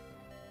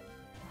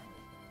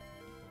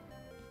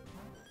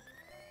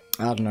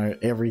 I don't know,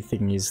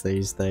 everything is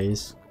these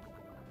days.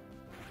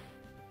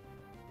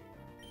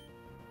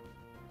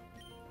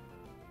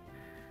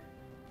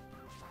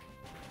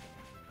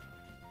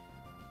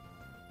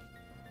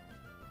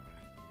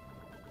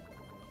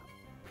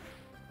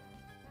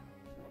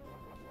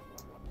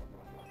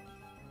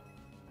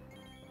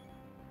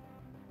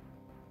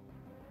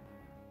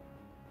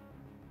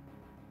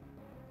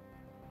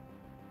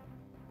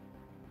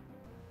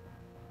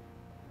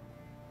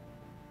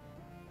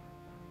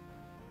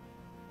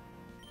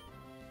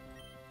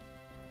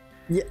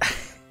 Yeah.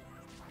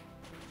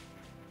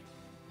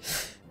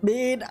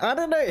 Man, I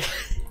don't know.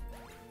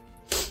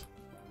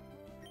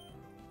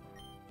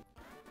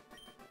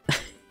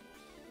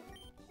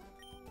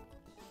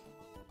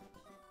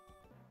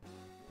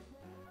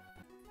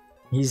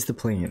 Here's the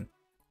plan.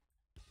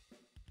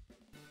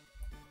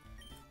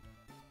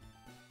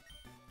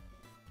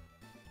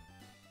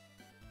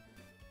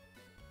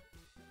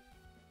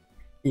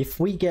 If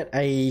we get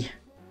a...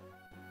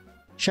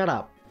 Shut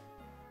up.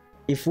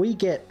 If we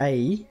get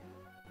a...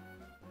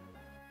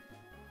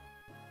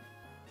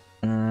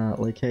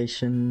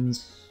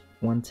 locations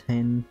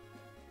 110.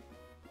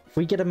 If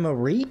we get a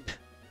Mareep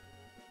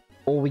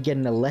or we get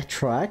an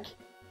Electric,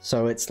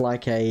 so it's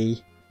like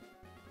a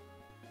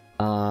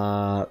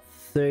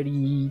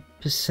 30%,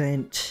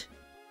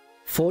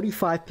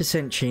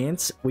 45%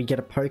 chance we get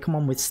a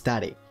Pokemon with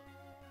static.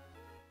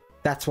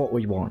 That's what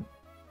we want.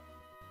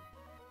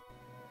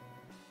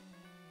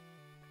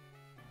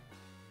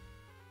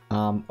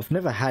 I've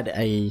never had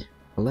a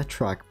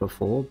Electric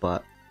before,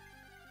 but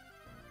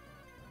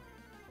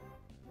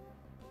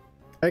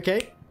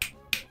okay,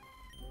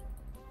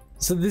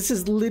 so this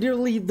is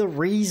literally the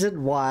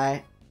reason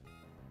why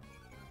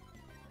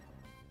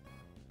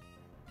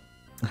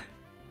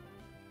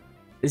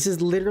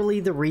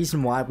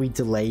we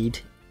delayed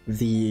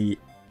the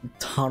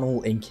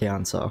tunnel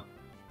encounter.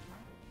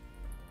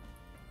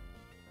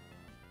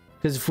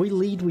 Because if we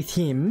lead with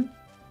him,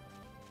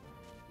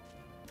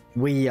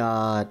 we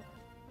have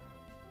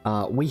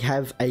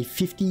a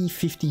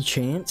 50-50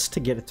 chance to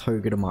get a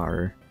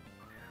Togedemaru.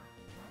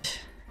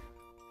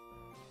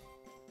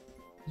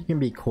 You can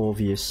be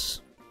Corvius.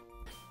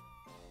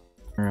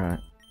 Alright.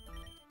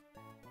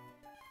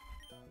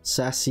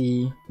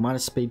 Sassy,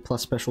 minus speed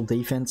plus special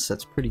defense,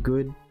 that's pretty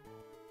good.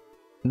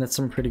 And that's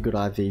some pretty good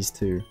IVs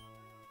too.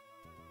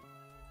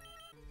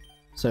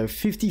 So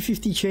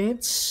 50-50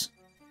 chance.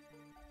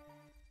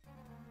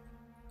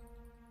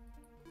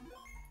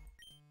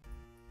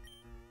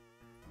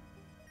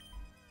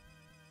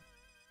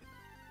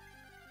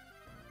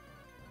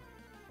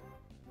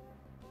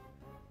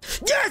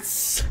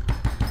 Yes!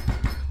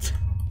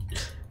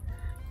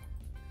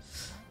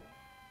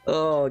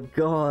 Oh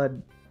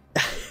god.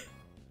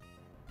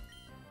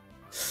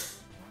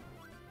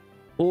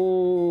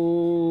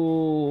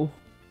 Oh.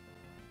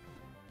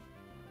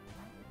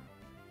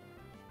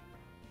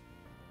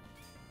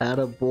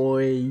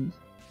 Attaboy.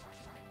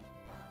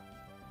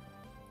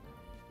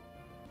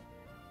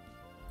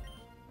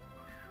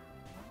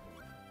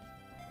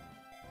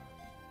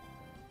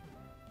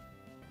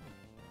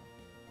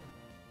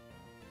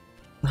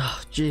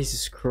 Oh,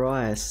 Jesus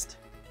Christ.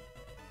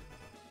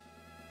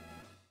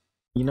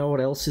 You know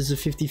what else is a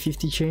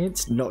 50-50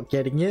 chance? Not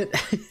getting it.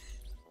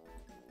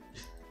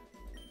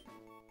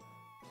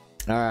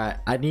 Alright,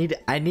 I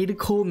need a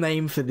cool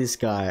name for this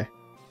guy.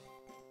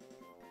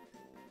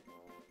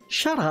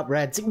 Shut up,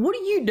 Rads. What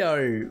do you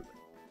know?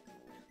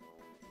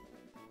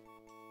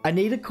 I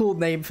need a cool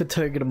name for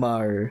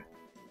Togedemaru.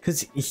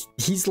 Because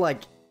he's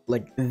like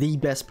the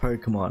best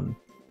Pokemon.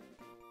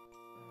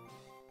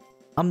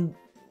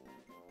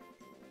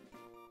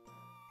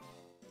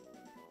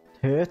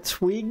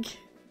 Turtwig?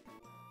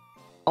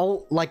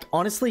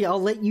 Honestly,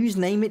 I'll let you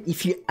name it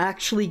if you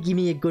actually give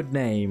me a good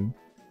name.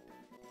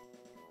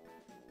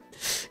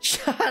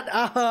 Shut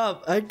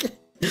up! Okay.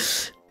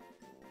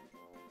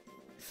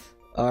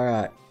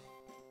 Alright.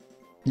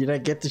 You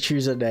don't get to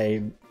choose a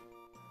name.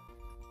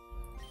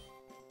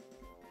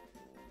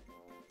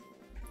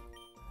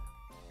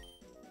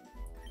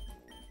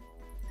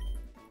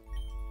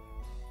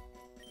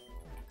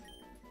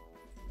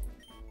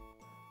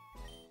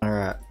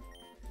 Alright.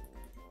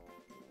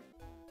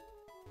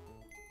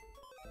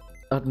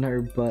 I don't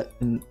know, but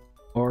an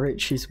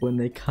orange is when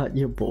they cut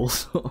your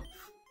balls off.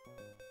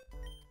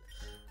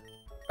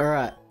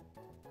 Alright.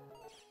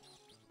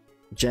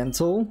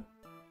 Gentle.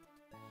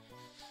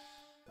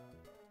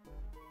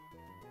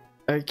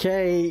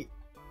 Okay.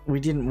 We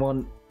didn't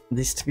want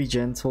this to be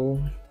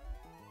gentle.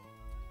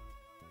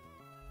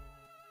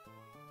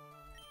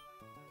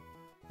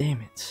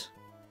 Damn it.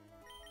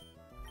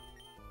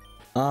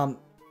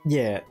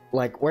 Yeah,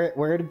 like,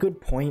 we're at a good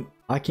point.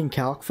 I can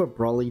calc for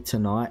Broly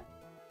tonight,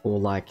 or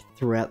like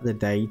throughout the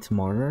day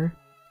tomorrow.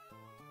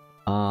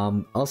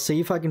 I'll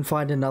see if I can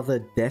find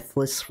another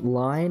deathless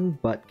line,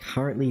 but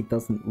currently it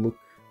doesn't look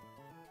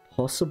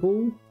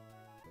possible.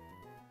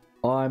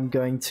 I'm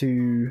going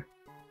to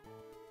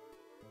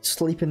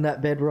sleep in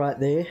that bed right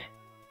there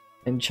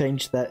and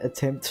change that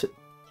attempt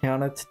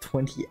counter to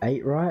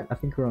 28, right? I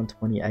think we're on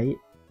 28.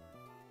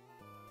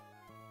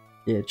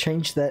 Yeah,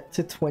 change that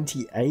to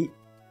 28.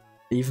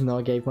 Even though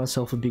I gave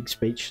myself a big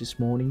speech this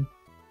morning.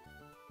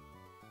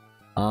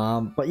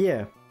 But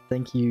yeah,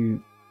 thank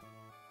you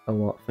a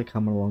lot for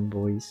coming along,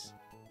 boys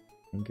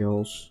and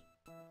girls.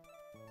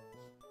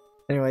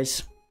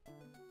 Anyways,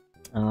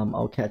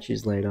 I'll catch you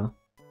later.